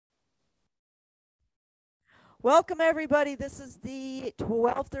Welcome everybody. This is the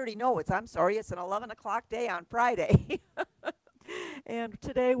 12:30. No, I'm sorry, it's an 11 o'clock day on Friday. And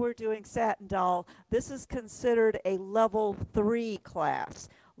today we're doing Satin Doll. This is considered a level 3 class.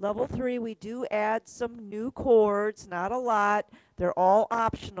 Level 3, we do add some new chords, not a lot. They're all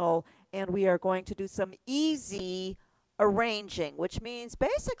optional, and we are going to do some easy arranging, which means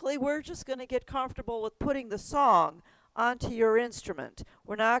basically we're just going to get comfortable with putting the song onto your instrument.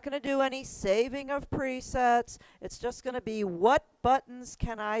 We're not going to do any saving of presets. It's just going to be what buttons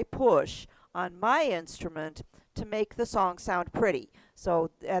can I push on my instrument to make the song sound pretty.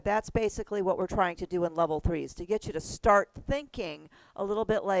 So that's basically what we're trying to do in level 3 is to get you to start thinking a little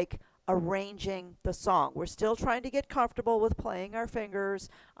bit like arranging the song. We're still trying to get comfortable with playing our fingers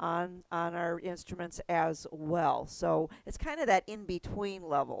on our instruments as well. So it's kind of that in-between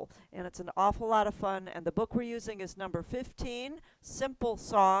level, and it's an awful lot of fun. And the book we're using is number 15, Simple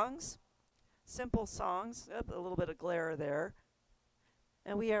Songs. Simple Songs. A little bit of glare there.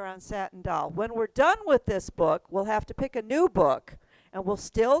 And we are on Satin Doll. When we're done with this book, we'll have to pick a new book, and we'll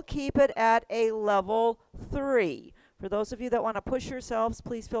still keep it at a level 3. For those of you that want to push yourselves,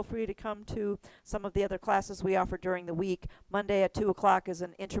 please feel free to come to some of the other classes we offer during the week. Monday at 2 o'clock is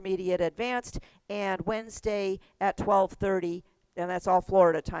an intermediate advanced, and Wednesday at 12:30, and that's all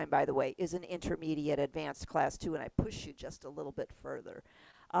Florida time, by the way, is an intermediate advanced class too, and I push you just a little bit further.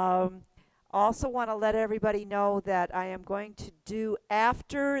 Also want to let everybody know that I am going to do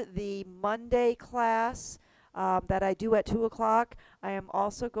after the Monday class that I do at 2 o'clock. I am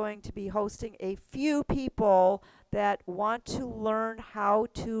also going to be hosting a few people that want to learn how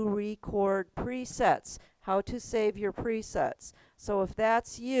to record presets, how to save your presets. So if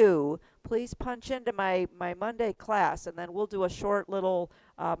that's you, please punch into my Monday class, and then we'll do a short little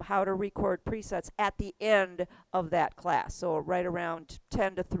how to record presets at the end of that class. So right around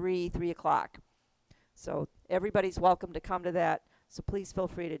 10 to 3 o'clock. So everybody's welcome to come to that. So please feel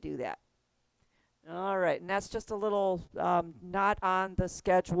free to do that. All right, and that's just a little not on the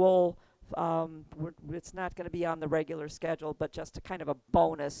schedule. It's not going to be on the regular schedule, but just a kind of a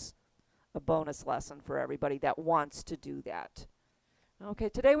bonus lesson for everybody that wants to do that. Okay,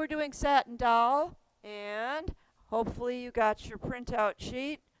 today we're doing Satin Doll, and hopefully you got your printout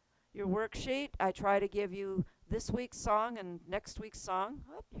sheet, your worksheet. I try to give you this week's song and next week's song.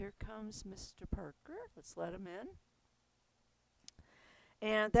 Oh, here comes Mr. Parker. Let's let him in.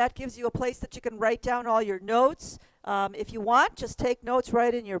 And that gives you a place that you can write down all your notes. If you want, just take notes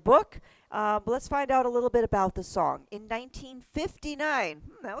right in your book. But let's find out a little bit about the song. In 1959,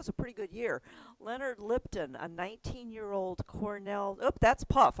 that was a pretty good year, Leonard Lipton, a 19-year-old Cornell, that's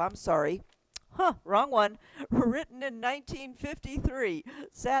Puff, I'm sorry. Wrong one. Written in 1953,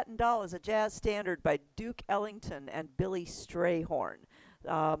 Satin Doll is a jazz standard by Duke Ellington and Billy Strayhorn.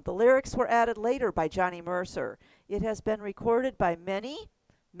 The lyrics were added later by Johnny Mercer. It has been recorded by many,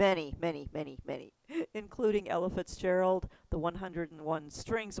 including Ella Fitzgerald, the 101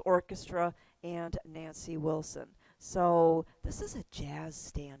 Strings Orchestra, and Nancy Wilson. So this is a jazz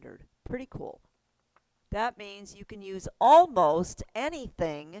standard. Pretty cool. That means you can use almost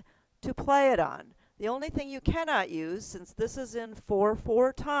anything to play it on. The only thing you cannot use, since this is in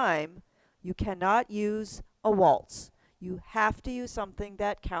 4/4 time, you cannot use a waltz. You have to use something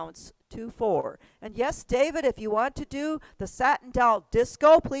that counts to 4. And yes, David, if you want to do the Satin Doll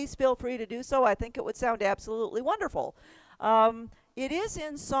disco, please feel free to do so. I think it would sound absolutely wonderful. It is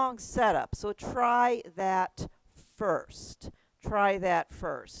in song setup, so try that first. Try that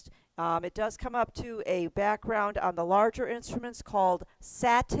first. It does come up to a background on the larger instruments called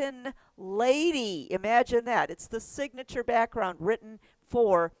Satin Lady. Imagine that. It's the signature background written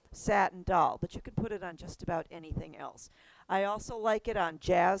for Satin Doll, but you can put it on just about anything else. I also like it on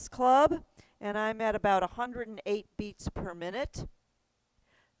Jazz Club, and I'm at about 108 beats per minute.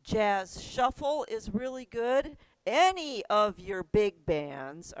 Jazz Shuffle is really good. Any of your big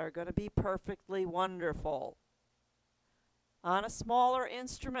bands are going to be perfectly wonderful. On a smaller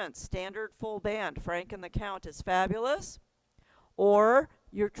instrument, standard full band, Frank and the Count is fabulous. Or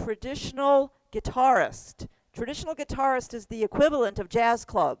your traditional guitarist. Traditional guitarist is the equivalent of Jazz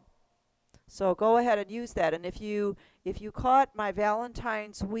Club. So go ahead and use that. And if you caught my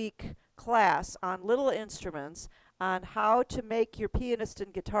Valentine's Week class on little instruments on how to make your pianist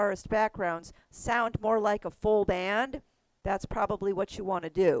and guitarist backgrounds sound more like a full band, that's probably what you want to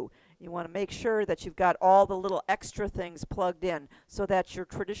do. You want to make sure that you've got all the little extra things plugged in so that your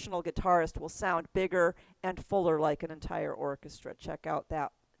traditional guitarist will sound bigger and fuller like an entire orchestra. Check out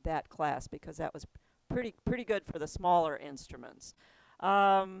that class because that was pretty good for the smaller instruments.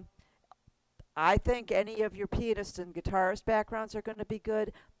 I think any of your pianist and guitarist backgrounds are going to be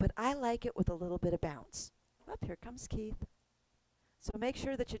good, but I like it with a little bit of bounce. Up here comes Keith. So make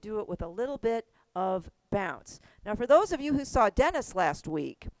sure that you do it with a little bit of bounce. Now, for those of you who saw Dennis last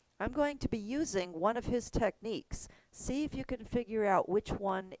week, I'm going to be using one of his techniques. See if you can figure out which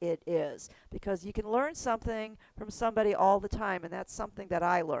one it is, because you can learn something from somebody all the time, and that's something that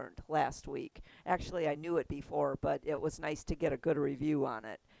I learned last week. Actually, I knew it before, but it was nice to get a good review on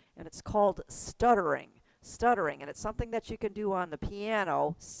it. And it's called stuttering. Stuttering, and it's something that you can do on the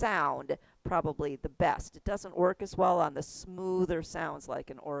piano sound probably the best. It doesn't work as well on the smoother sounds like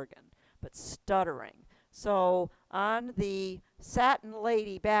an organ, but stuttering. So on the Satin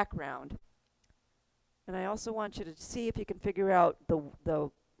Lady background, and I also want you to see if you can figure out the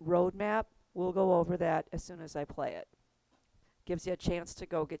road map. We'll go over that as soon as I play it. Gives you a chance to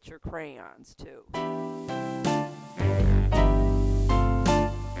go get your crayons too.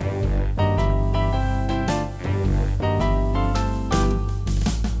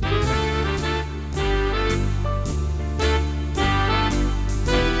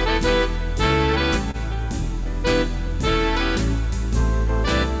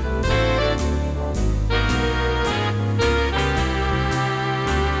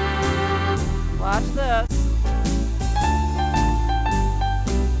 Watch this.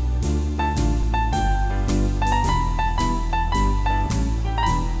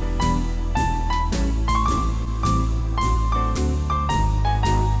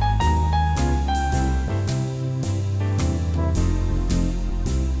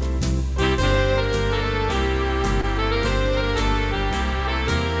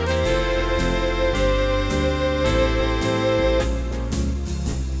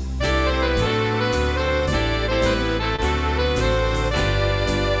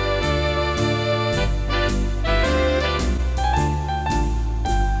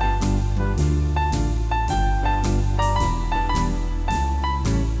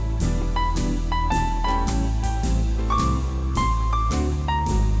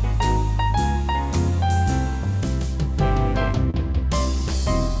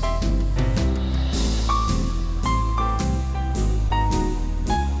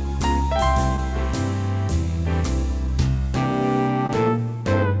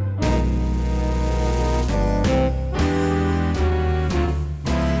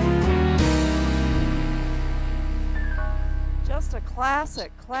 Just a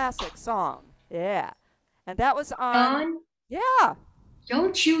classic song. Yeah. And that was on. Daun, Yeah.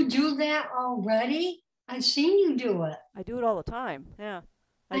 don't you do that already? I've seen you do it. I do it all the time. Yeah.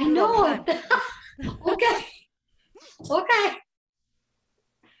 I do it all know the it. time. Okay. Okay.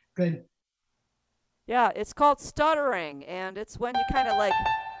 Good. Yeah, it's called stuttering, and it's when you kind of like.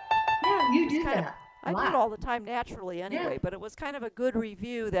 Yeah, you It's do kind of, that. I do it all the time naturally anyway, Yeah. but it was kind of a good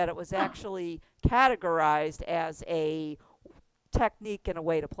review that it was Huh. actually categorized as a technique and a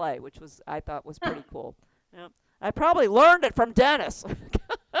way to play, which was I thought was pretty cool. Yeah. I probably learned it from Dennis.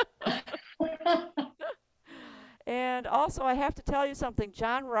 And also, I have to tell you something.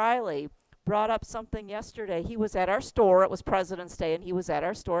 John Riley brought up something yesterday. He was at our store. It was President's Day, and he was at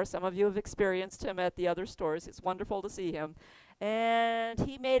our store. Some of you have experienced him at the other stores. It's wonderful to see him. And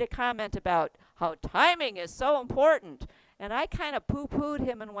he made a comment about how timing is so important. And I kind of poo-pooed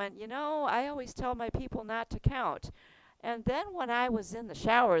him and went, you know, I always tell my people not to count. And then when I was in the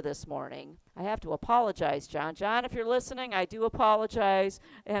shower this morning, I have to apologize, John. John, if you're listening, I do apologize.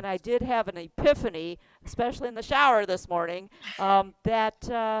 And I did have an epiphany, especially in the shower this morning, that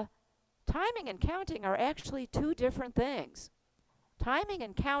timing and counting are actually two different things. Timing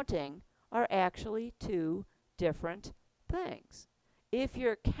and counting are actually two different things. If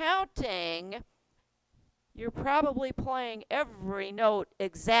you're counting, you're probably playing every note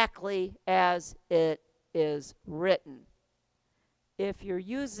exactly as it is written. If you're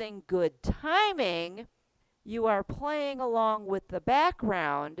using good timing, you are playing along with the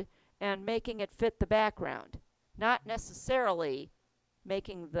background and making it fit the background, not necessarily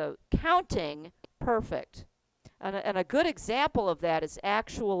making the counting perfect. And a good example of that is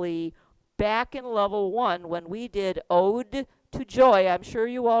actually back in level 1 when we did Ode to Joy. I'm sure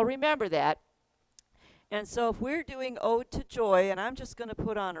you all remember that. And so if we're doing Ode to Joy, and I'm just going to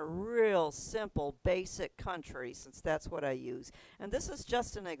put on a real simple basic country since that's what I use. And this is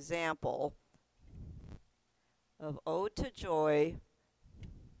just an example of Ode to Joy.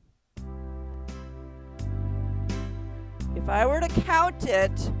 If I were to count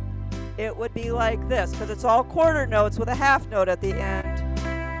it, it would be like this, because it's all quarter notes with a half note at the end.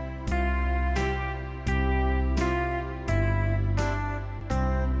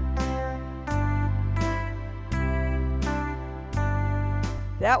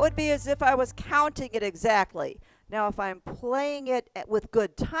 That would be as if I was counting it exactly. Now, if I'm playing it with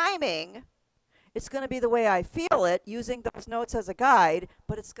good timing, It's going to be the way I feel it using those notes as a guide,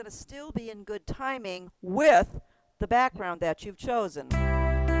 but it's going to still be in good timing with the background that you've chosen.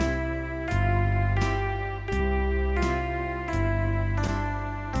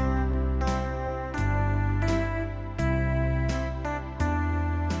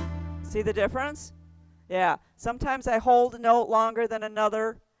 See the difference? Yeah. Sometimes I hold a note longer than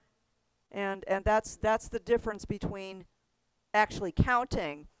another, and that's the difference between actually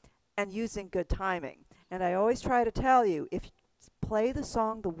counting and using good timing. And I always try to tell you, if you play the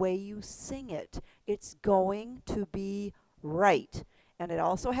song the way you sing it, it's going to be right. And it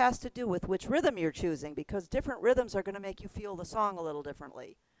also has to do with which rhythm you're choosing, because different rhythms are going to make you feel the song a little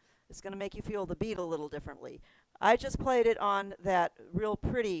differently. It's going to make you feel the beat a little differently. I just played it on that real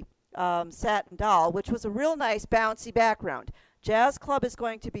pretty Satin Doll, which was a real nice bouncy background. Jazz Club is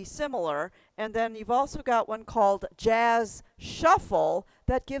going to be similar, and then you've also got one called Jazz Shuffle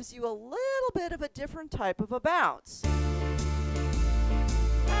that gives you a little bit of a different type of a bounce.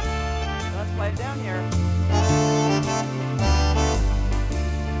 Let's play it down here.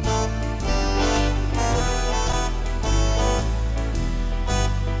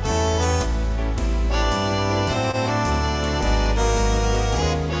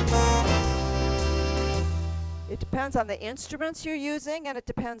 It depends on the instruments you're using, and it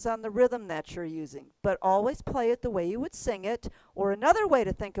depends on the rhythm that you're using. But always play it the way you would sing it. Or another way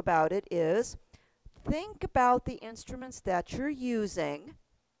to think about it is think about the instruments that you're using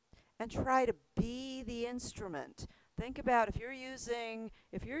and try to be the instrument. Think about if you're using,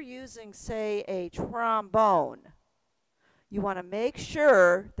 say, a trombone, you want to make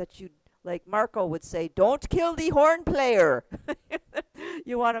sure that you, like Marco would say, don't kill the horn player.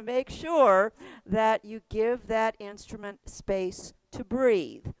 You want to make sure that you give that instrument space to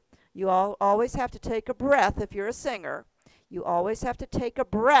breathe. You always have to take a breath if you're a singer. You always have to take a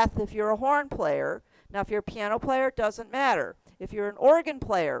breath if you're a horn player. Now, if you're a piano player, it doesn't matter. If you're an organ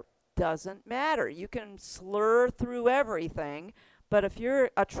player, doesn't matter. You can slur through everything. But if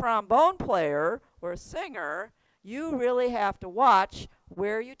you're a trombone player or a singer, you really have to watch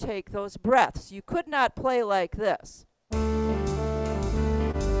where you take those breaths. You could not play like this.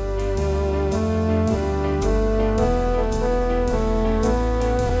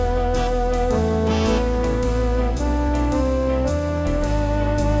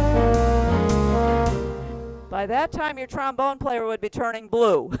 By that time, your trombone player would be turning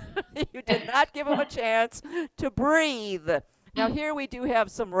blue. You did not give him a chance to breathe. Now, here we do have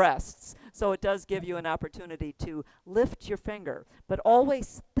some rests, so it does give you an opportunity to lift your finger. But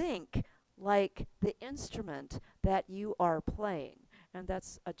always think like the instrument that you are playing. And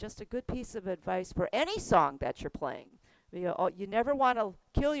that's just a good piece of advice for any song that you're playing. You never want to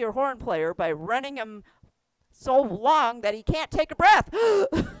kill your horn player by running him so long that he can't take a breath.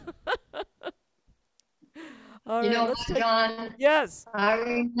 All You right, know let's what, John? Yes. I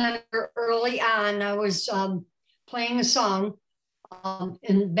remember early on, I was playing a song,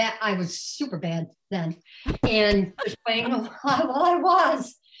 and I was super bad then, and just playing while I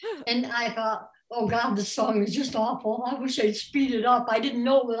was, and I thought, oh God, this song is just awful. I wish I'd speed it up. I didn't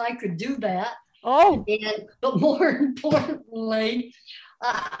know that I could do that. Oh. But more importantly,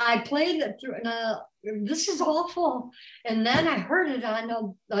 I played it through, and this is awful. And then I heard it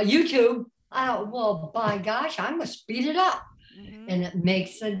on YouTube. I thought, well, by gosh, I'm gonna speed it up, and it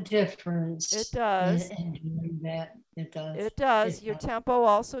makes a difference. It does. And doing that, it does. It does. Your tempo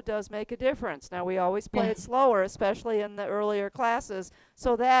also does make a difference. Now, we always play it slower, especially in the earlier classes,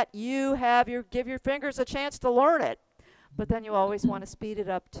 so that you give your fingers a chance to learn it. But then you always want to speed it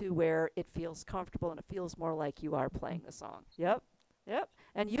up to where it feels comfortable and it feels more like you are playing the song. Yep. Yep.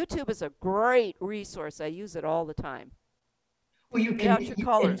 And YouTube is a great resource. I use it all the time. Well, you Pick out your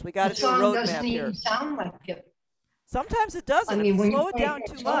colors. We got to do a roadmap here. Doesn't even sound like it. Sometimes it doesn't. I mean, if you slow it down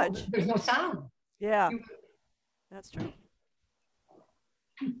too much. There's no sound. Yeah, that's true.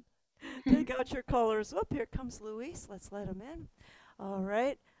 Take out your colors. Oh, here comes Luis. Let's let him in. All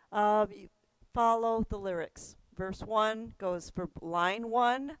right. Follow the lyrics. Verse 1 goes for line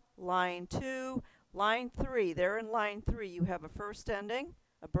 1, line 2, line 3. There in line 3, you have a first ending,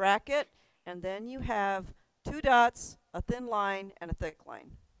 a bracket, and then you have 2 dots, a thin line, and a thick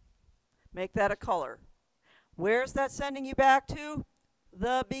line. Make that a color. Where's that sending you back to?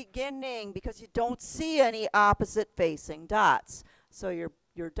 The beginning, because you don't see any opposite facing dots. So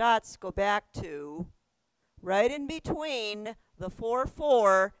your dots go back to right in between the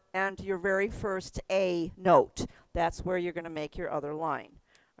 4/4 and your very first A note. That's where you're going to make your other line.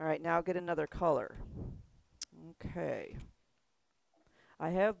 All right, now get another color. Okay. I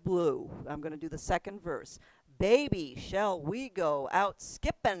have blue. I'm going to do the second verse. Baby, shall we go out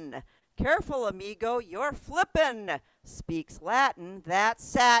skippin'? Careful, amigo, you're flippin'. Speaks Latin, that's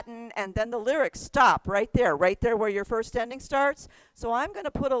satin, and then the lyrics stop right there where your first ending starts. So I'm going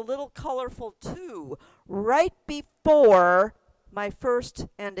to put a little colorful 2 right before my first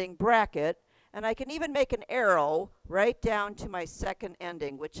ending bracket, and I can even make an arrow right down to my second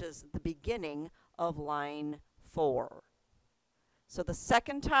ending, which is the beginning of line 4. So the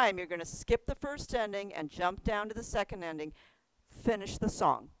second time you're going to skip the first ending and jump down to the second ending, finish the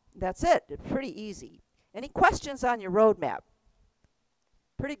song. That's it. It's pretty easy. Any questions on your roadmap?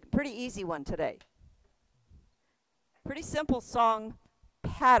 Pretty easy one today. Pretty simple song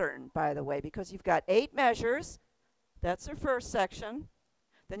pattern, by the way, because you've got 8 measures. That's your first section.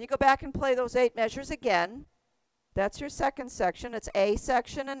 Then you go back and play those 8 measures again. That's your second section. It's A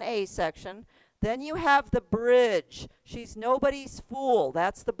section and A section. Then you have the bridge. She's nobody's fool.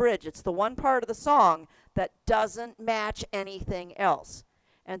 That's the bridge. It's the one part of the song that doesn't match anything else.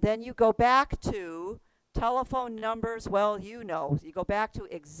 And then you go back to telephone numbers. Well, you know, you go back to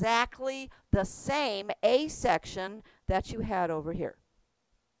exactly the same A section that you had over here.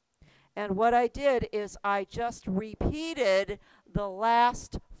 And what I did is I just repeated the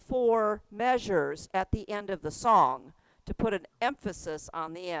last 4 measures at the end of the song to put an emphasis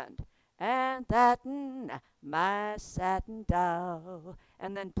on the end. And that my satin doll,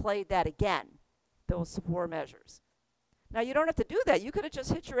 and then played that again, those 4 measures. Now, you don't have to do that. You could have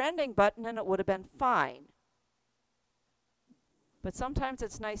just hit your ending button and it would have been fine. But sometimes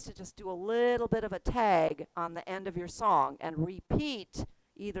it's nice to just do a little bit of a tag on the end of your song and repeat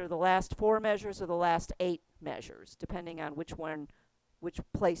either the last 4 measures or the last 8 measures, depending on which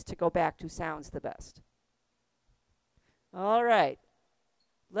place to go back to sounds the best. All right.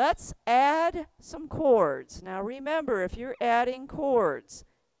 Let's add some chords. Now remember, if you're adding chords,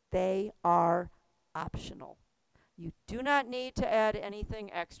 they are optional. You do not need to add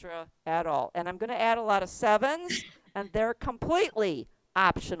anything extra at all. And I'm going to add a lot of 7s, and they're completely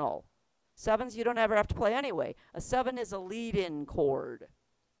optional. 7s you don't ever have to play anyway. A 7 is a lead-in chord.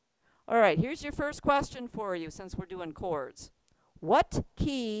 All right, here's your first question for you since we're doing chords. What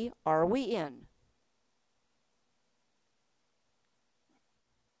key are we in?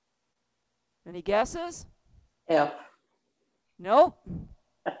 Any guesses? F. Nope.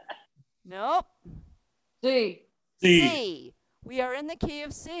 Nope. C. C. We are in the key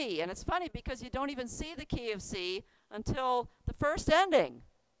of C. And it's funny because you don't even see the key of C until the first ending.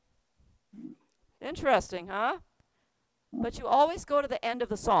 Interesting, huh? But you always go to the end of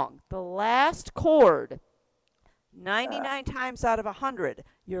the song. The last chord, 99 times out of 100,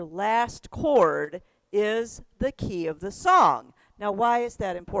 your last chord is the key of the song. Now, why is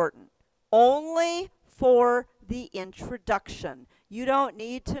that important? Only for the introduction. You don't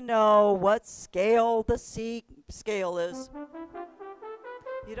need to know what scale the C scale is.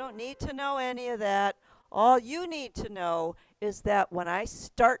 You don't need to know any of that. All you need to know is that when I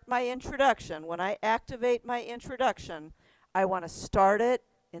start my introduction, when I activate my introduction, I want to start it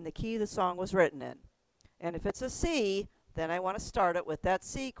in the key the song was written in. And if it's a C, then I want to start it with that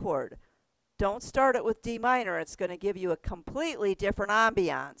C chord. Don't start it with D minor. It's going to give you a completely different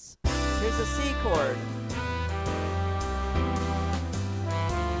ambiance. Here's a C chord.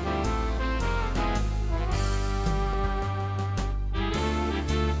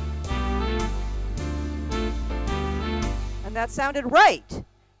 And that sounded right.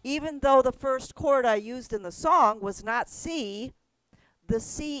 Even though the first chord I used in the song was not C, the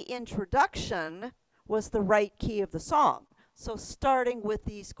C introduction was the right key of the song. So starting with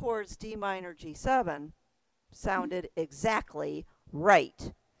these chords D minor, G7 sounded exactly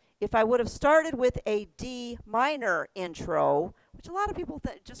right. If I would have started with a D minor intro, which a lot of people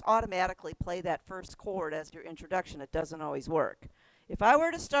just automatically play that first chord as your introduction, it doesn't always work. If I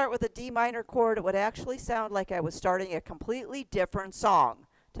were to start with a D minor chord, it would actually sound like I was starting a completely different song.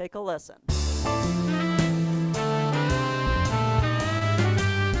 Take a listen.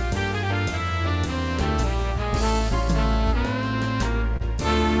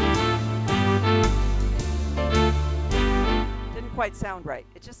 Didn't quite sound right.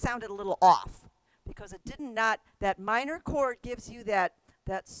 It just sounded a little off because it did not, that minor chord gives you that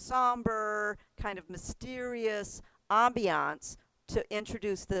somber, kind of mysterious ambiance to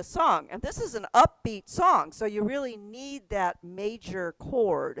introduce this song. And this is an upbeat song, so you really need that major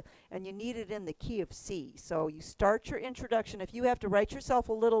chord, and you need it in the key of C. So you start your introduction. If you have to write yourself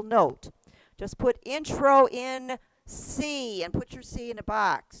a little note, just put intro in C and put your C in a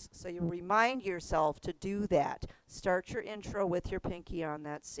box. So you remind yourself to do that. Start your intro with your pinky on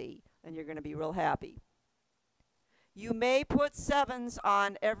that C, and you're going to be real happy. You may put 7s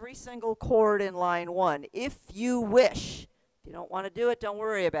on every single chord in line 1 if you wish. If you don't want to do it, don't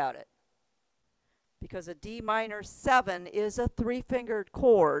worry about it. because a D minor 7 is a three-fingered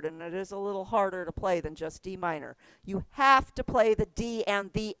chord, and it is a little harder to play than just D minor. You have to play the D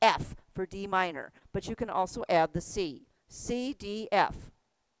and the F for D minor, but you can also add the C. C, D, F.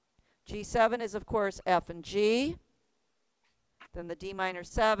 G7 is, of course, F and G. Then the D minor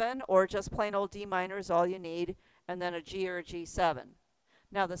 7, or just plain old D minor is all you need, and then a G or a G7.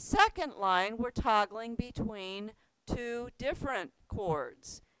 Now the second line, we're toggling between two different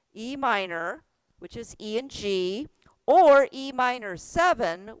chords. E minor, which is E and G, or E minor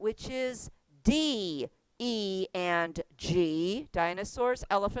 7, which is D, E, and G. Dinosaurs,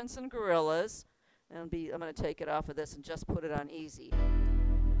 elephants, and gorillas. And I'm going to take it off of this and just put it on easy.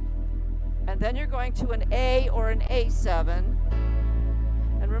 And then you're going to an A or an A7.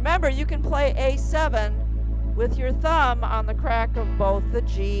 And remember, you can play A7 with your thumb on the crack of both the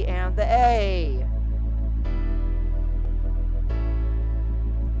G and the A.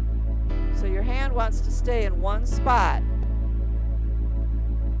 So your hand wants to stay in one spot.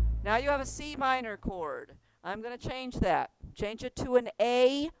 Now you have a C minor chord. I'm going to change that. Change it to an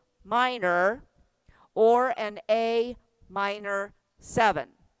A minor or an A minor 7.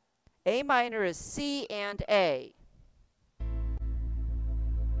 A minor is C and A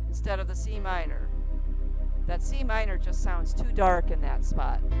instead of the C minor. That C minor just sounds too dark in that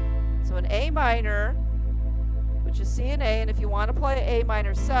spot. So an A minor, which is C and A, and if you want to play A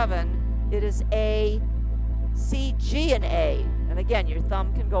minor 7, it is A, C, G, and A. And again, your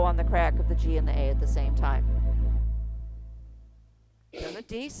thumb can go on the crack of the G and the A at the same time. Then the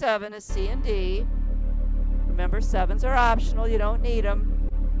D7 is C and D. Remember, 7s are optional, you don't need them.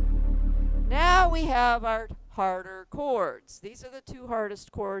 Now we have our harder chords. These are the two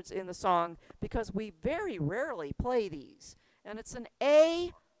hardest chords in the song because we very rarely play these. And it's an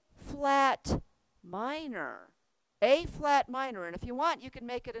A flat minor. A flat minor. And if you want, you can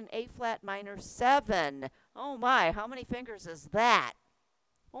make it an A flat minor 7. Oh my, how many fingers is that?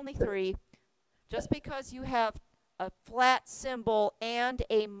 Only 3. Just because you have a flat symbol and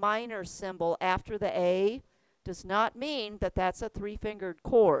a minor symbol after the A does not mean that that's a 3-fingered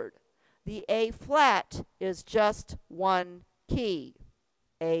chord. The A flat is just one key,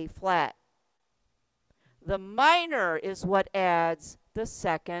 A flat. The minor is what adds the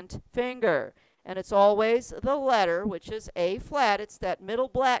second finger. And it's always the letter, which is A flat. It's that middle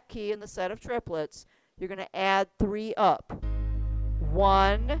black key in the set of triplets. You're going to add 3 up.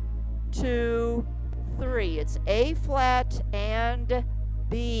 1, 2, 3. It's A flat and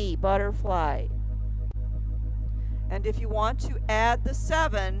B, butterfly. And if you want to add the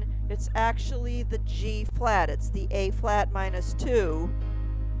 7, it's actually the G flat. It's the A flat minus 2.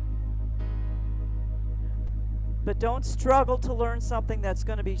 But don't struggle to learn something that's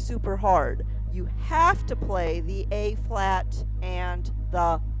going to be super hard. You have to play the A flat and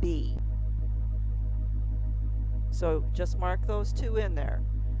the B. So just mark those 2 in there.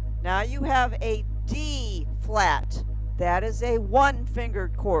 Now you have a D flat. That is a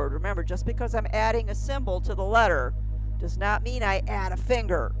 1-fingered chord. Remember, just because I'm adding a symbol to the letter does not mean I add a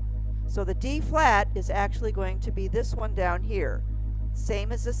finger. So the D flat is actually going to be this one down here.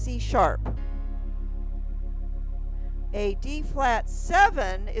 Same as a C sharp. A D flat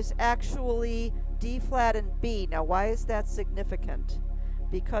 7 is actually D flat and B. Now why is that significant?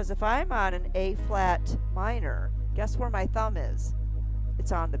 Because if I'm on an A flat minor, guess where my thumb is?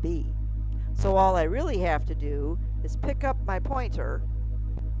 It's on the B. So all I really have to do is pick up my pointer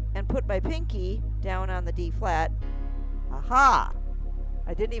and put my pinky down on the D flat. Aha!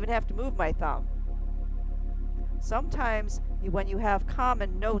 I didn't even have to move my thumb. Sometimes when you have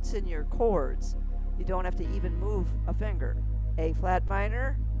common notes in your chords, you don't have to even move a finger. A flat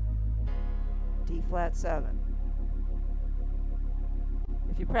minor, D flat 7.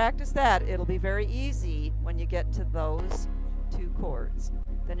 If you practice that, it'll be very easy when you get to those 2 chords.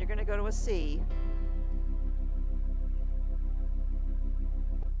 Then you're going to go to a C.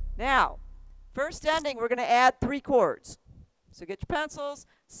 Now, first ending, we're going to add 3 chords. So get your pencils.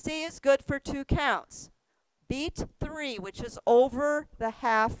 C is good for 2 counts. Beat 3, which is over the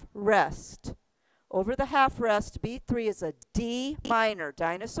half rest. Over the half rest, beat 3 is a D minor,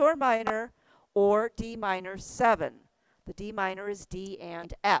 dinosaur minor, or D minor 7. The D minor is D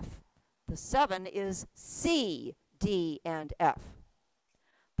and F. The 7 is C, D, and F.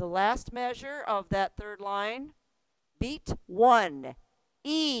 The last measure of that 3rd line, beat 1,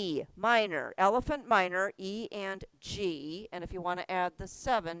 E minor, elephant minor, E and G. And if you want to add the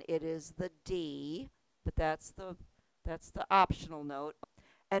 7, it is the D, but that's the optional note.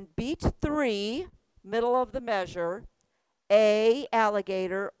 And beat 3, middle of the measure, A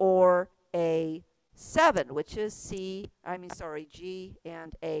alligator or A 7, which is G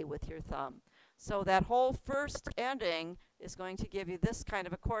and A with your thumb. So that whole first ending is going to give you this kind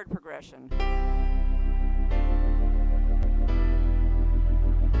of a chord progression.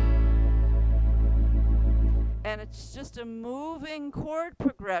 And it's just a moving chord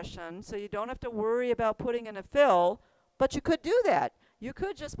progression, so you don't have to worry about putting in a fill, but you could do that. You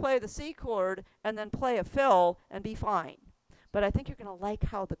could just play the C chord and then play a fill and be fine. But I think you're going to like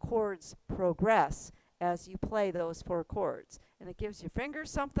how the chords progress as you play those 4 chords. And it gives your fingers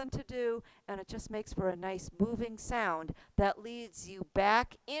something to do, and it just makes for a nice moving sound that leads you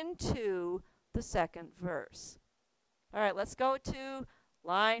back into the second verse. All right, let's go to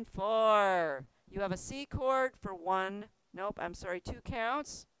line 4. You have a C chord for 2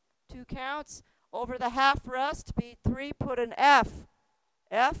 counts. 2 counts. Over the half rest, beat 3, put an F.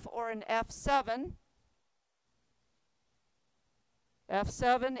 F or an F7.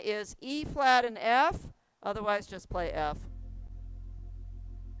 F7 is E flat and F, otherwise just play F.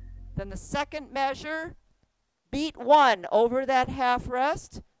 Then the second measure, beat 1 over that half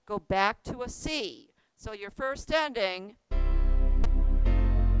rest, go back to a C. So your first ending,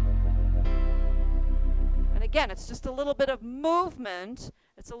 and again, it's just a little bit of movement.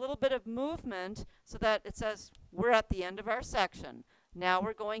 It's a little bit of movement so that it says we're at the end of our section. Now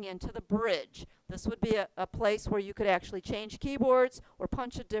we're going into the bridge. This would be a place where you could actually change keyboards or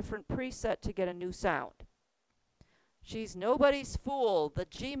punch a different preset to get a new sound. She's nobody's fool. The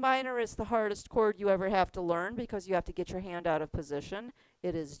G minor is the hardest chord you ever have to learn because you have to get your hand out of position.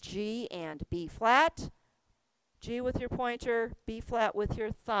 It is G and B flat. G with your pointer, B flat with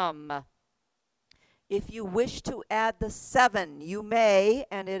your thumb. If you wish to add the 7, you may,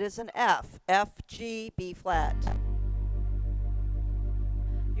 and it is an F. F, G, B flat.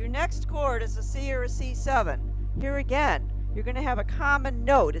 Your next chord is a C or a C7. Here again, you're going to have a common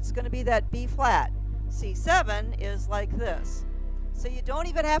note. It's going to be that B flat. C7 is like this. So you don't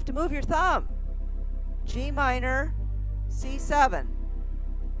even have to move your thumb. G minor, C7.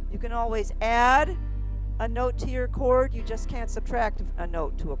 You can always add a note to your chord. You just can't subtract a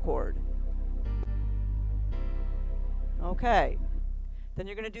note to a chord. Okay. Then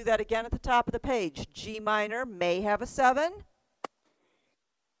you're going to do that again at the top of the page. G minor may have a 7.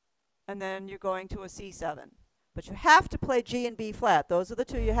 And then you're going to a C7. But you have to play G and B flat. Those are the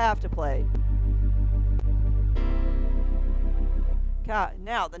 2 you have to play.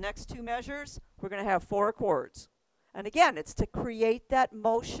 Now, the next 2 measures, we're going to have 4 chords. And again, it's to create that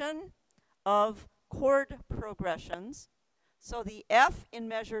motion of chord progressions. So the F in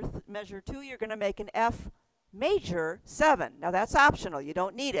measure 2, you're going to make an F major 7. Now, that's optional. You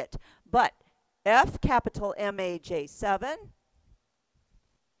don't need it. But F, capital M-A-J 7,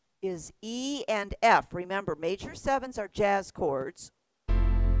 is E and F. Remember, major 7s are jazz chords.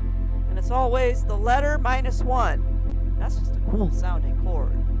 And it's always the letter minus 1. That's just a cool sounding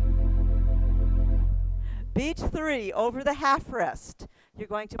chord. Beat 3 over the half rest. You're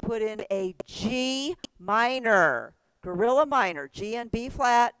going to put in a G minor, gorilla minor, G and B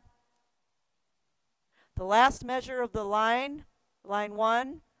flat. The last measure of the line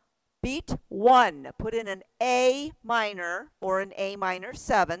 1, beat 1. Put in an A minor or an A minor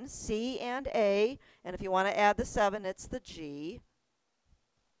 7, C and A. And if you want to add the 7, it's the G.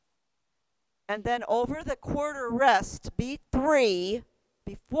 And then over the quarter rest, beat 3,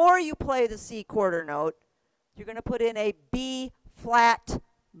 before you play the C quarter note, you're going to put in a B flat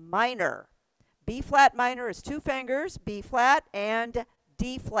minor. B flat minor is 2 fingers, B flat and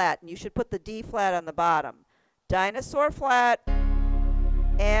D flat. And you should put the D flat on the bottom. Dinosaur flat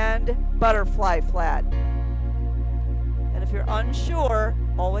and butterfly flat. And if you're unsure,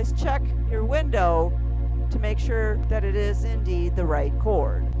 always check your window to make sure that it is indeed the right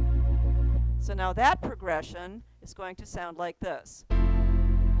chord. So now that progression is going to sound like this.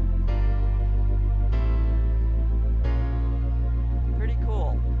 Pretty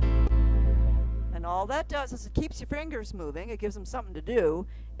cool. And all that does is it keeps your fingers moving, it gives them something to do,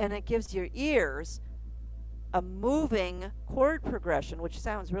 and it gives your ears a moving chord progression, which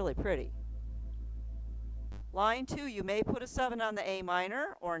sounds really pretty. Line 2, you may put a 7 on the A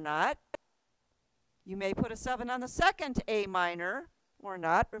minor or not. You may put a 7 on the second A minor or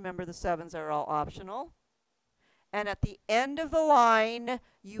not. Remember, the 7s are all optional. And at the end of the line,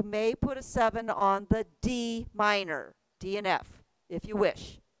 you may put a 7 on the D minor, D and F, if you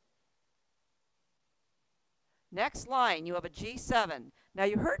wish. Next line, you have a G7. Now,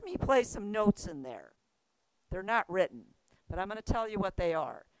 you heard me play some notes in there. They're not written, but I'm going to tell you what they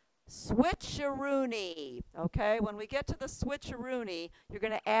are. Switcheroony, okay? When we get to the switcheroony, you're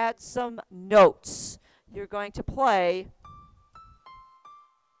going to add some notes. You're going to play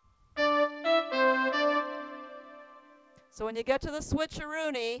So when you get to the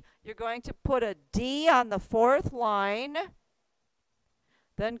switcheroony, you're going to put a D on the 4th line,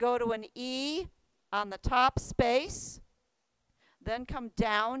 then go to an E on the top space, then come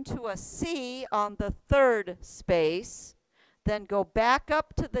down to a C on the 3rd space, then go back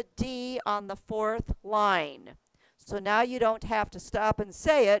up to the D on the 4th line. So now you don't have to stop and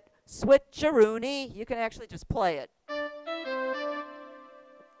say it, switcheroony. You can actually just play it.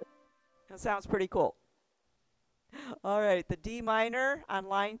 That sounds pretty cool. All right, the D minor on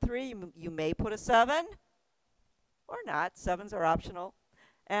line 3, you may put a 7 or not. 7s are optional.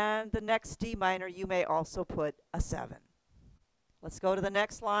 And the next D minor, you may also put a 7. Let's go to the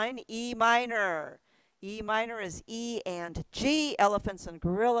next line, E minor. E minor is E and G, elephants and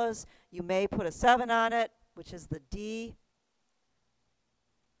gorillas. You may put a 7 on it, which is the D.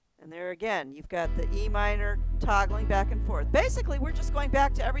 And there again, you've got the E minor toggling back and forth. Basically, we're just going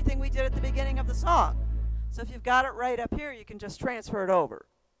back to everything we did at the beginning of the song. So if you've got it right up here, you can just transfer it over.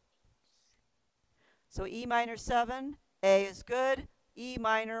 So E minor 7, A is good. E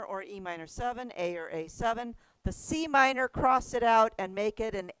minor or E minor 7, A or A7. The C minor, cross it out and make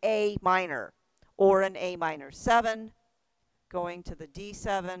it an A minor or an A minor 7, going to the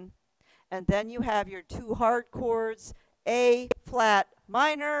D7. And then you have your 2 hard chords, A flat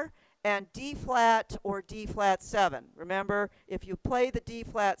minor and D flat or D flat 7. Remember, if you play the D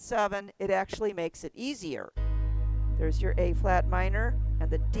flat 7, it actually makes it easier. There's your A flat minor and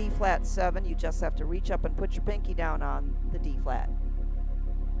the D flat 7. You just have to reach up and put your pinky down on the D flat.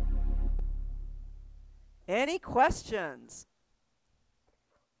 Any questions?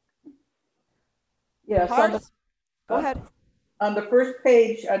 Yes. Go ahead. On the first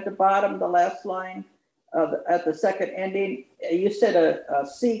page at the bottom, the last line, at the second ending, you said a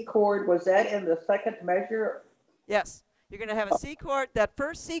C chord. Was that in the second measure? Yes. You're going to have a C chord. That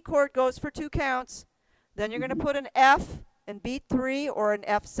first C chord goes for 2 counts. Then you're going to put an F in beat 3 or an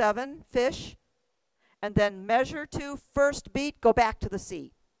F7, fish. And then measure 2, first beat, go back to the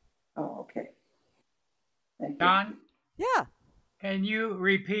C. Oh, okay. Thank you. Daun, Yeah. can you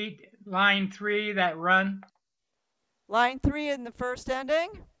repeat line 3, that run? Line 3 in the first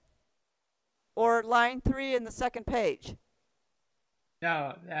ending or line 3 in the second page?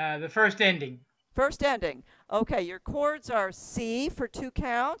 No, the first ending. First ending. Okay, your chords are C for 2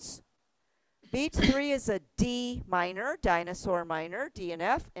 counts. Beat 3 is a D minor, dinosaur minor, D and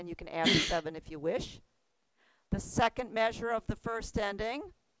F, and you can add the 7 if you wish. The second measure of the first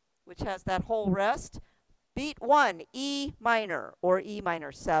ending, which has that whole rest. Beat 1, E minor or E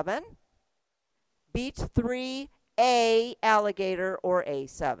minor 7. Beat 3, A alligator or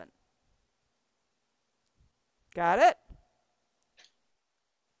A7. Got it?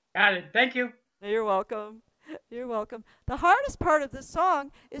 Got it. Thank you. You're welcome. You're welcome. The hardest part of this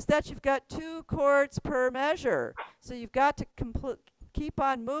song is that you've got 2 chords per measure. So you've got to keep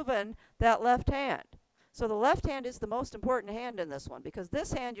on moving that left hand. So the left hand is the most important hand in this one, because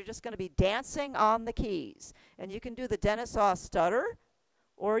this hand you're just going to be dancing on the keys. And you can do the Dennis-Saw stutter,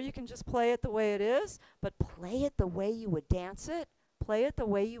 or you can just play it the way it is, but play it the way you would dance it. Play it the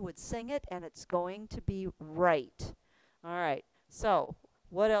way you would sing it, and it's going to be right. All right, so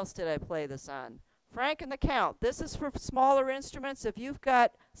what else did I play this on? Frank and the Count. This is for smaller instruments. If you've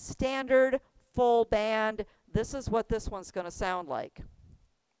got standard full band, this is what this one's going to sound like.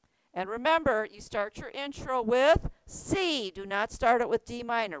 And remember, you start your intro with C. Do not start it with D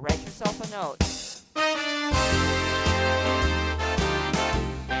minor. Write yourself a note.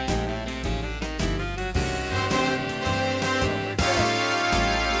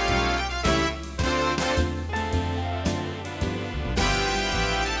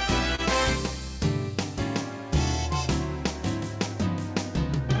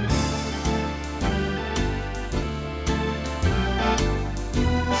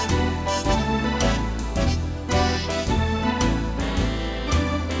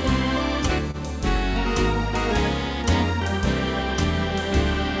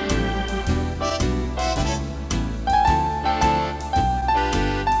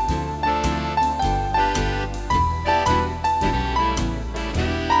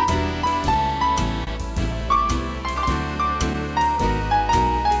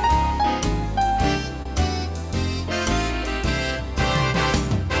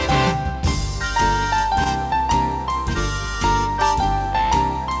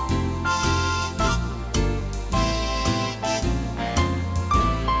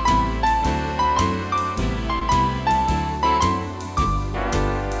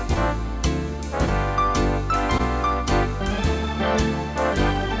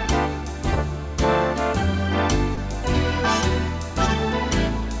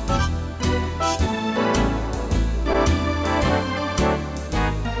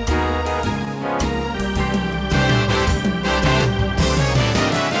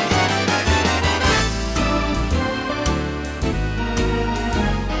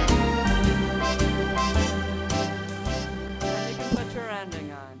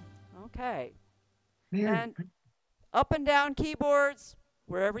 Okay. Very And up and down keyboards,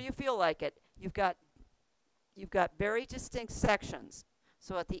 wherever you feel like it, you've got very distinct sections.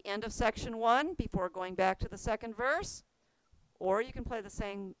 So at the end of section 1, before going back to the second verse, or you can play the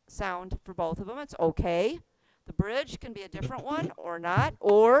same sound for both of them. It's okay. The bridge can be a different one or not,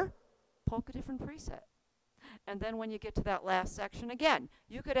 or poke a different preset. And then when you get to that last section again,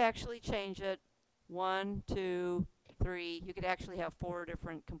 you could actually change it 1, 2, 3. You could actually have 4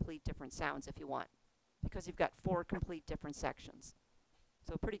 complete different sounds if you want, because you've got 4 complete different sections.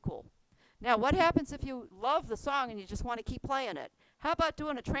 So pretty cool. Now, what happens if you love the song and you just want to keep playing it? How about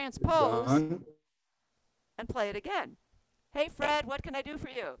doing a transpose Daun? and play it again? Hey, Fred, what can I do for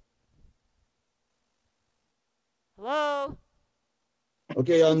you? Hello?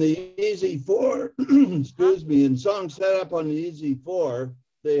 Okay, on the Easy 4, excuse me, in song setup on the Easy 4,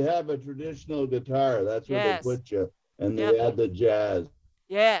 they have a traditional guitar. That's where Yes. they put you. And Yep. they add the jazz.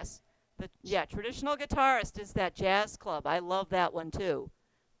 Yes. Traditional guitarist is that jazz club. I love that one too.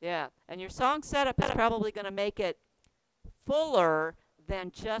 Yeah. And your song setup is probably going to make it fuller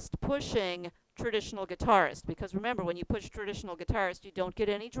than just pushing traditional guitarist. Because remember, when you push traditional guitarist, you don't get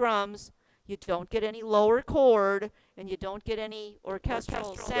any drums, you don't get any lower chord, and you don't get any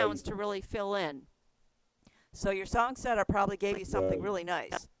orchestral sounds to really fill in. So your song setup probably gave you something really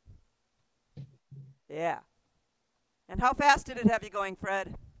nice. Yeah. And how fast did it have you going,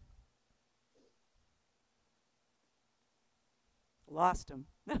 Fred? Lost him.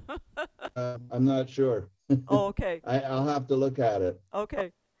 I'm not sure. Oh, okay. I'll have to look at it.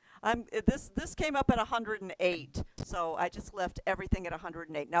 Okay. This came up at 108, so I just left everything at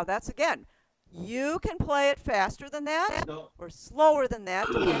 108. Now that's again, you can play it faster than that or slower than that,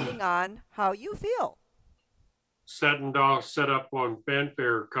 depending on how you feel. Satin Doll setup on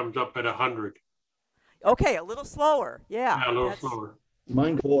fanfare comes up at 100. Okay, a little slower. Yeah. Yeah, a little slower.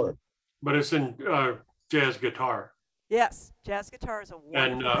 Mine 4. But it's in jazz guitar Yes, jazz guitar is a wonderful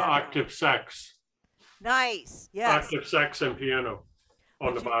and background. octave sax. Nice. Yes. Octave sax and piano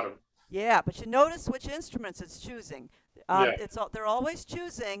on the bottom. Yeah, but you notice which instruments it's choosing. Yeah. They're always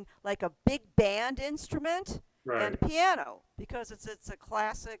choosing like a big band instrument Right. and piano, because it's a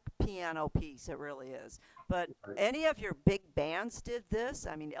classic piano piece. It really is. But Right. any of your big bands did this.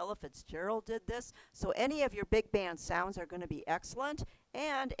 I mean, Ella Fitzgerald did this. So any of your big band sounds are going to be excellent,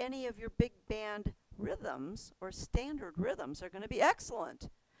 and any of your big band rhythms or standard rhythms are going to be excellent.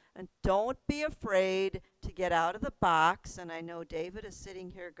 And don't be afraid to get out of the box. And I know David is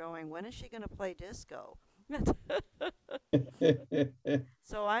sitting here going, when is she going to play disco?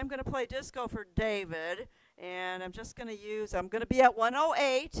 So I'm going to play disco for David, and I'm going to be at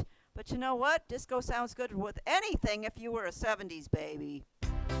 108, but you know what? Disco sounds good with anything if you were a 70s baby.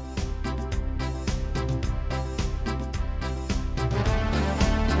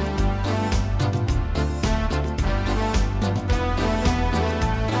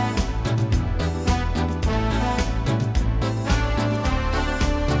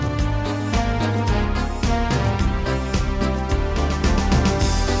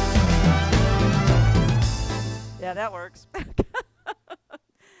 Yeah, that works.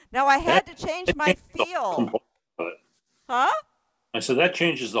 Now I had to change my feel. Huh? I said that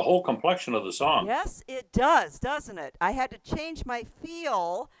changes the whole complexion of the song. Yes, it does, doesn't it? I had to change my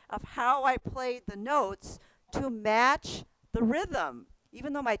feel of how I played the notes to match the rhythm.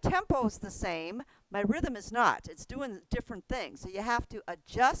 Even though my tempo is the same, my rhythm is not. It's doing different things. So you have to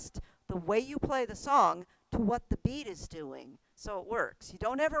adjust the way you play the song to what the beat is doing. So it works. You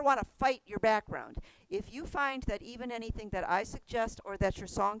don't ever want to fight your background. If you find that even anything that I suggest or that your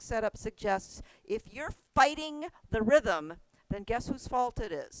song setup suggests, if you're fighting the rhythm, then guess whose fault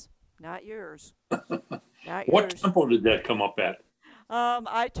it is? Not yours. Not What yours. tempo did that come up at?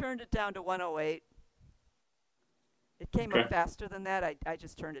 I turned it down to 108. It came Okay. up faster than that. I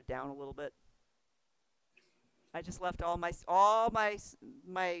just turned it down a little bit. I just left all my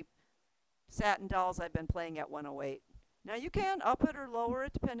Satin Dolls I've been playing at 108. Now you can up it or lower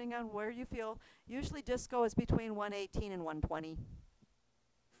it depending on where you feel. Usually disco is between 118 and 120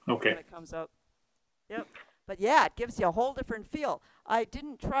 Okay. when it comes up. Yep. But yeah, it gives you a whole different feel. I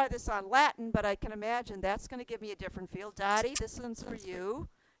didn't try this on Latin, but I can imagine that's going to give me a different feel. Dottie, this one's for you.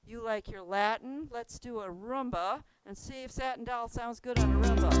 You like your Latin. Let's do a rumba and see if Satin Doll sounds good on a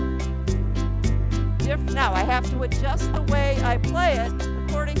rumba. Now I have to adjust the way I play it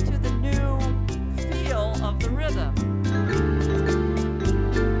according to the new feel of the rhythm.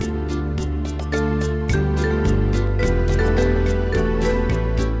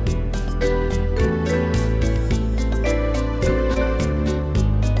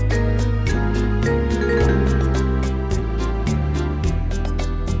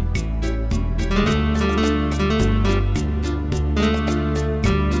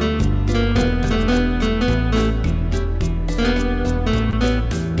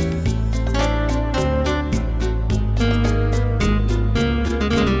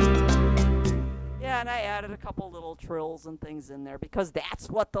 added a couple little trills and things in there because that's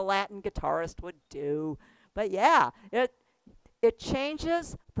what the Latin guitarist would do. But yeah, it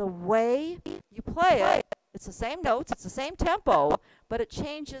changes the way you play it. It's the same notes, it's the same tempo, but it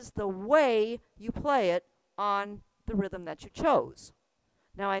changes the way you play it on the rhythm that you chose.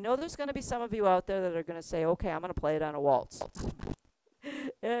 Now, I know there's going to be some of you out there that are going to say, okay, I'm going to play it on a waltz.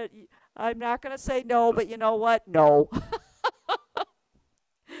 I'm not going to say no, but you know what? No.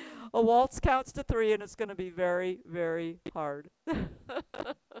 A waltz counts to 3, and it's going to be very, very hard.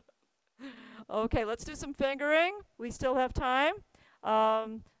 Okay, let's do some fingering. We still have time.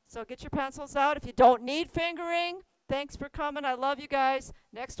 So get your pencils out. If you don't need fingering, thanks for coming. I love you guys.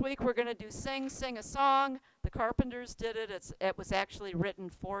 Next week, we're going to do Sing a Song. The Carpenters did it. It was actually written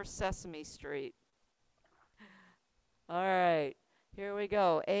for Sesame Street. All right, here we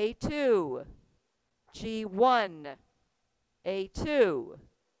go. A2, G1, A2,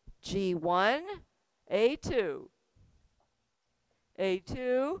 G1, A2,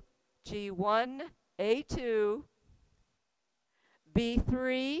 A2, G1, A2,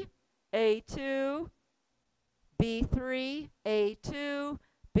 B3, A2, B3, A2,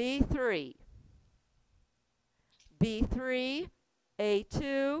 B3, B3,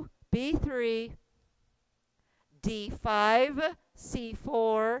 A2, B3, D5,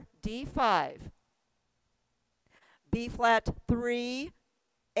 C4, D5, B flat 3,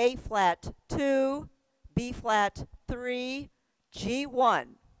 A flat 2, B flat 3, G1.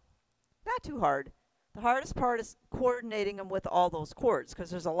 Not too hard. The hardest part is coordinating them with all those chords because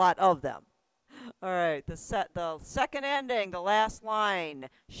there's a lot of them. All right, the second ending, the last line.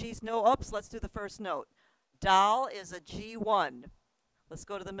 She's no, oops, let's do the first note. Doll is a G1. Let's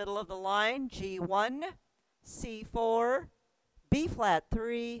go to the middle of the line. G1, C4, B flat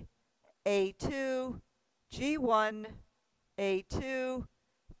 3, A2, G1, A2,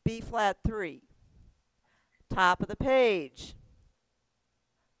 B flat 3. Top of the page.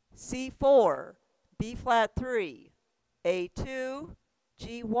 C4, B flat 3, A2,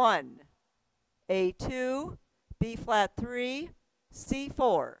 G1, A2, B flat 3,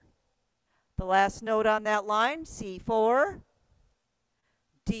 C4. The last note on that line, C4,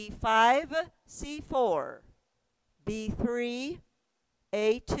 D5, C4, B3,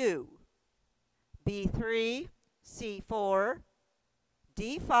 A2, B3, C4,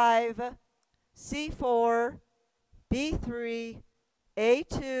 D5, C4, B3,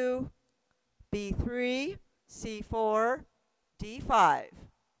 A2, B3, C4, D5.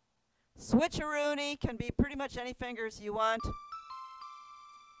 Switcheroony can be pretty much any fingers you want.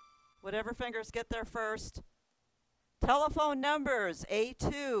 Whatever fingers get there first. Telephone numbers,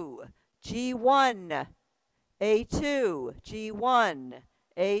 A2, G1, A2, G1,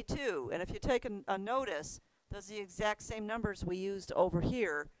 A2. And if you take a notice, those are the exact same numbers we used over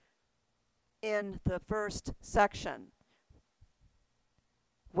here in the first section.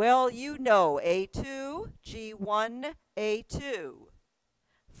 Well, you know, A2, G1, A2.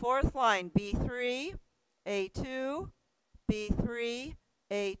 Fourth line, B3, A2, B3,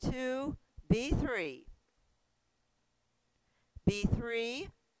 A2, B3. B3,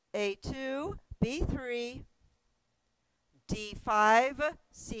 A2, B3. D5,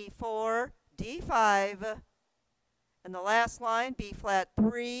 C4, D5. And the last line, B flat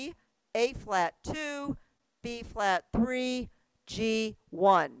 3, A flat 2, B flat 3,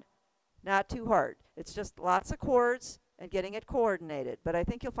 G1. Not too hard. It's just lots of chords and getting it coordinated. But I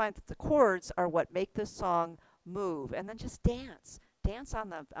think you'll find that the chords are what make this song move. And then just dance. Dance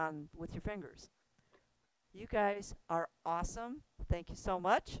with your fingers. You guys are awesome. Thank you so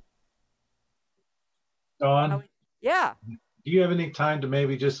much. Dawn, Yeah. do you have any time to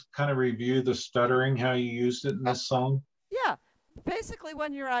maybe just kind of review the stuttering, how you used it in this song? Yeah. Basically,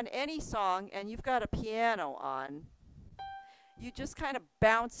 when you're on any song and you've got a piano on, you just kind of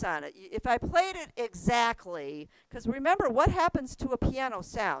bounce on it. If I played it exactly, because remember what happens to a piano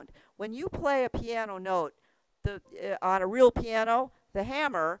sound. When you play a piano note on a real piano, the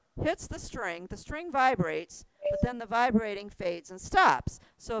hammer hits the string vibrates, but then the vibrating fades and stops.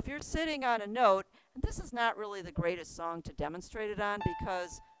 So if you're sitting on a note, and this is not really the greatest song to demonstrate it on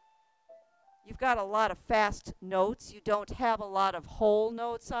because you've got a lot of fast notes. You don't have a lot of whole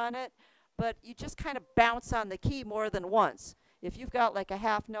notes on it, but you just kind of bounce on the key more than once. If you've got like a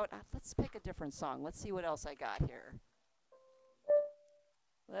half note, let's pick a different song. Let's see what else I got here.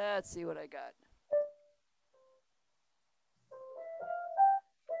 Let's see what I got.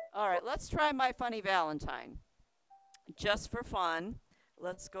 All right, let's try My Funny Valentine. Just for fun,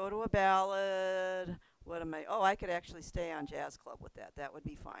 let's go to a ballad. What am I? Oh, I could actually stay on Jazz Club with that. That would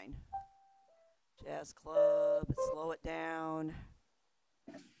be fine. Jazz Club, slow it down.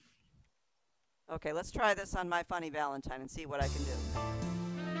 Okay, let's try this on My Funny Valentine and see what I can do.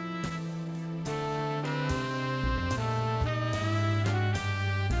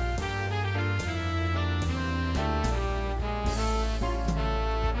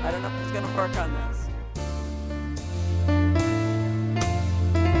 I don't know if it's going to work on this.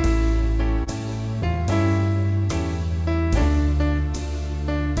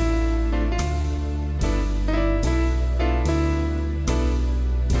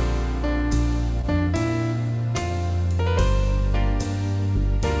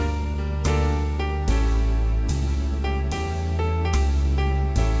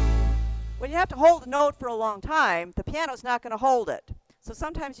 When you have to hold a note for a long time, the piano's not going to hold it. So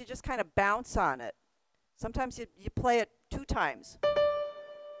sometimes you just kind of bounce on it. Sometimes you play it 2 times.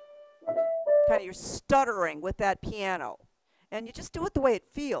 Kind of you're stuttering with that piano. And you just do it the way it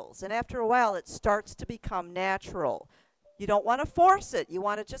feels. And after a while, it starts to become natural. You don't want to force it. You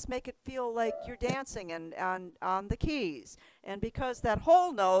want to just make it feel like you're dancing and on the keys. And because that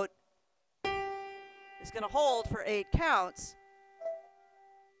whole note is going to hold for 8 counts,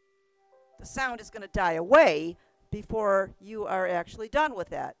 the sound is going to die away before you are actually done with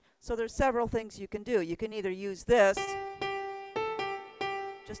that. So there's several things you can do. You can either use this,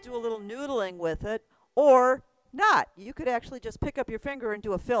 just do a little noodling with it, or not. You could actually just pick up your finger and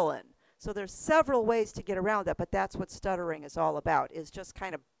do a fill-in. So there's several ways to get around that, but that's what stuttering is all about, is just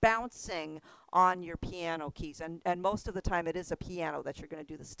kind of bouncing on your piano keys. And most of the time it is a piano that you're going to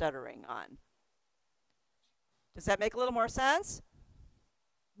do the stuttering on. Does that make a little more sense?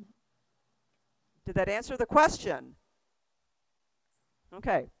 Did that answer the question?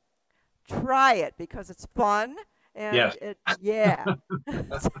 Okay. Try it because it's fun. And Yes. Yeah.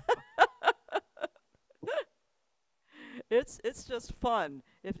 It's just fun.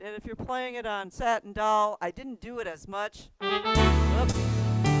 And if you're playing it on Satin Doll, I didn't do it as much. Whoops.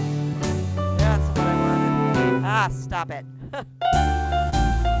 That's what I wanted. Ah, stop it.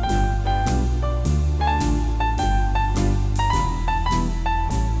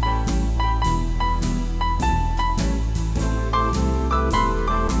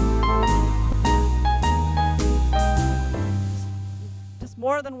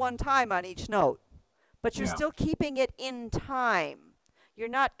 More than one time on each note, but you're still keeping it in time. You're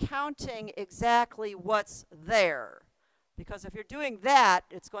not counting exactly what's there, because if you're doing that,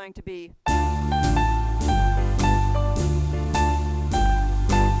 it's going to be.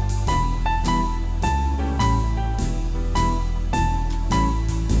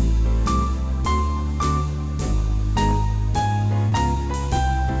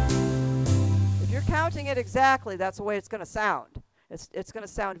 If you're counting it exactly, that's the way it's going to sound. It's going to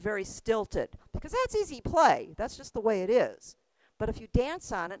sound very stilted, because that's easy play. That's just the way it is. But if you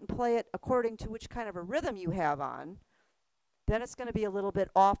dance on it and play it according to which kind of a rhythm you have on, then it's going to be a little bit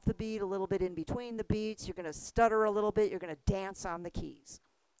off the beat, a little bit in between the beats. You're going to stutter a little bit. You're going to dance on the keys.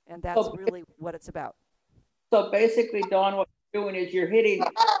 And that's really what it's about. So basically, Dawn, what you're doing is you're hitting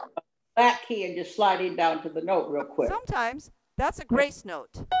a flat key and just sliding down to the note real quick. Sometimes that's a grace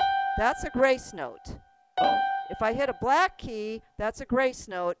note. That's a grace note. Oh. If I hit a black key, that's a grace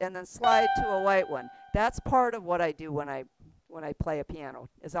note, and then slide to a white one. That's part of what I do when I play a piano,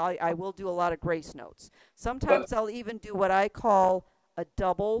 is I will do a lot of grace notes. Sometimes I'll even do what I call a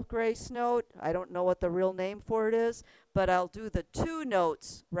double grace note. I don't know what the real name for it is, but I'll do the 2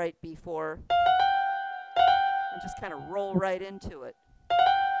 notes right before and just kind of roll right into it.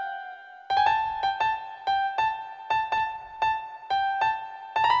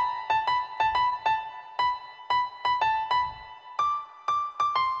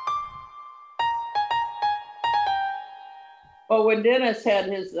 Well, when Dennis had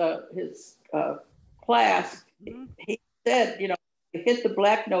his class, he said, you know, hit the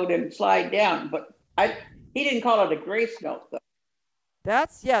black note and slide down, but he didn't call it a grace note, though.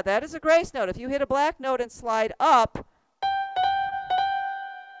 That is a grace note. If you hit a black note and slide up,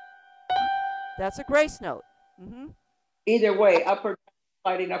 that's a grace note. Either way, up or down,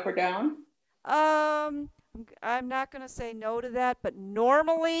 sliding up or down? I'm not going to say no to that, but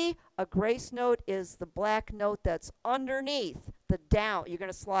normally a grace note is the black note that's underneath the down. You're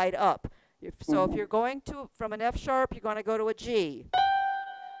going to slide up. So if you're going from an F sharp, you're going to go to a G.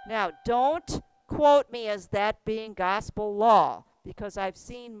 Now, don't quote me as that being gospel law, because I've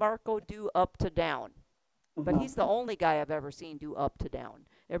seen Marco do up to down. But he's the only guy I've ever seen do up to down.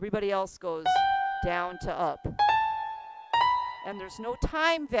 Everybody else goes down to up. And there's no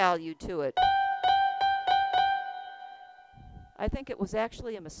time value to it. I think it was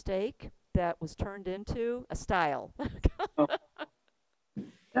actually a mistake that was turned into a style.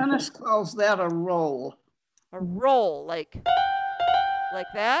 Dennis calls that a roll. A roll, like Like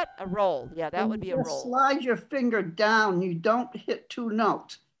that, a roll. Yeah, that would be a Just roll. slide your finger down. You don't hit two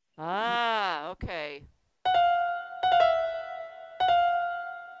notes. Ah, okay.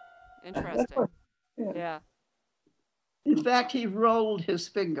 Interesting. Yeah. In fact, he rolled his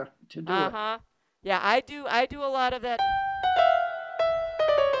finger to do it. Uh-huh. Yeah, I do a lot of that.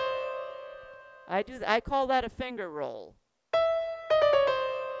 I call that a finger roll.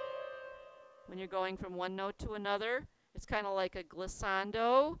 When you're going from one note to another, it's kind of like a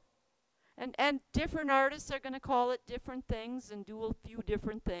glissando. And different artists are going to call it different things and do a few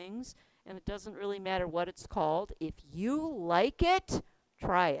different things, and it doesn't really matter what it's called. If you like it,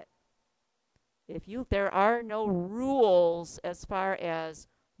 try it. There are no rules as far as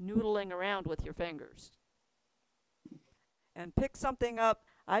noodling around with your fingers. And pick something up.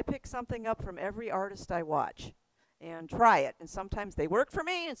 I pick something up from every artist I watch and try it. And sometimes they work for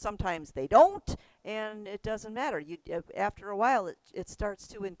me and sometimes they don't, and it doesn't matter. After a while, it starts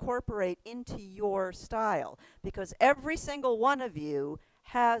to incorporate into your style, because every single one of you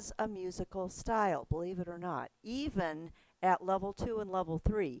has a musical style, believe it or not. Even at level 2 and level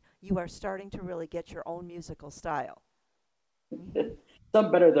 3, you are starting to really get your own musical style.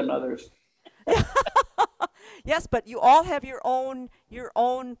 Some better than others. Yes, but you all have your own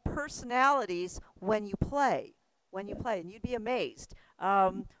personalities when you play. And you'd be amazed.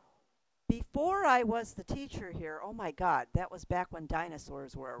 Before I was the teacher here, oh my God, that was back when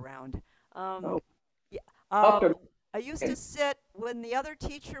dinosaurs were around. I used to sit when the other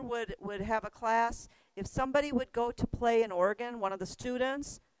teacher would have a class. If somebody would go to play an organ, one of the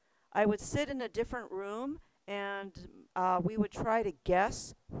students, I would sit in a different room and we would try to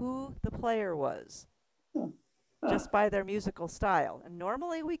guess who the player was just by their musical style. And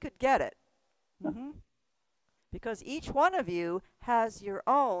normally we could get it. Because each one of you has your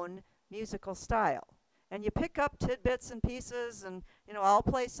own musical style. And you pick up tidbits and pieces, and I'll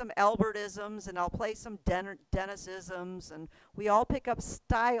play some Albertisms and I'll play some Dennisisms, and we all pick up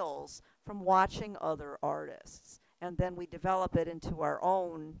styles from watching other artists. And then we develop it into our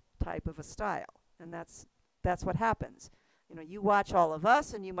own type of a style. And that's what happens. You watch all of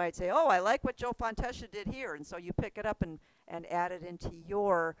us and you might say, oh, I like what Joe Fontesha did here. And so you pick it up and add it into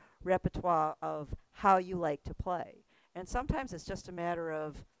your repertoire of how you like to play. And sometimes it's just a matter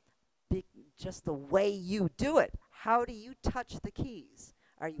of just the way you do it. How do you touch the keys?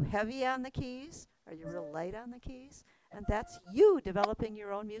 Are you heavy on the keys? Are you real light on the keys? And that's you developing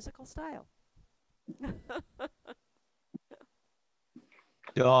your own musical style.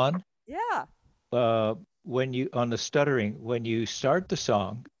 Dawn? Yeah. When you, on the stuttering, when you start the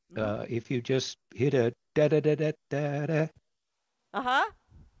song, if you just hit a da da da da da da,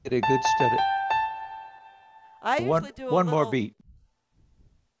 hit a good stutter. I usually do one more beat.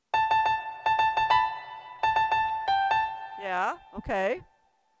 Yeah, okay.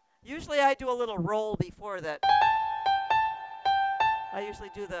 Usually I do a little roll before that. I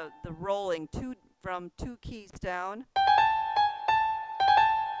usually do the rolling from 2 keys down.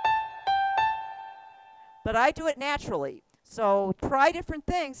 But I do it naturally. So try different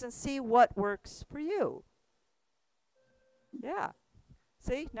things and see what works for you. Yeah.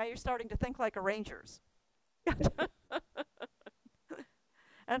 See, now you're starting to think like arrangers.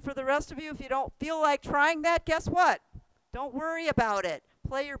 And for the rest of you, if you don't feel like trying that, guess what? Don't worry about it.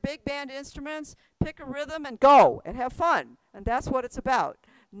 Play your big band instruments, pick a rhythm, and go and have fun. And that's what it's about.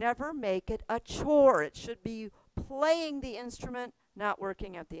 Never make it a chore. It should be playing the instrument, not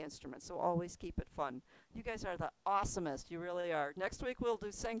working at the instrument. So always keep it fun. You guys are the awesomest. You really are. Next week we'll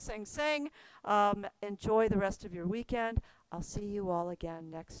do Sing, Sing, Sing. Enjoy the rest of your weekend. I'll see you all again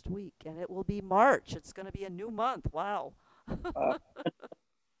next week. And it will be March. It's going to be a new month. Wow.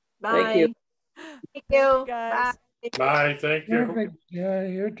 Bye. Thank you. Thank you, guys. Bye. Thank you. Terrific. Yeah,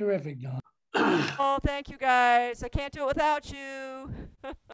 you're terrific, Dawn. Oh, thank you, guys. I can't do it without you.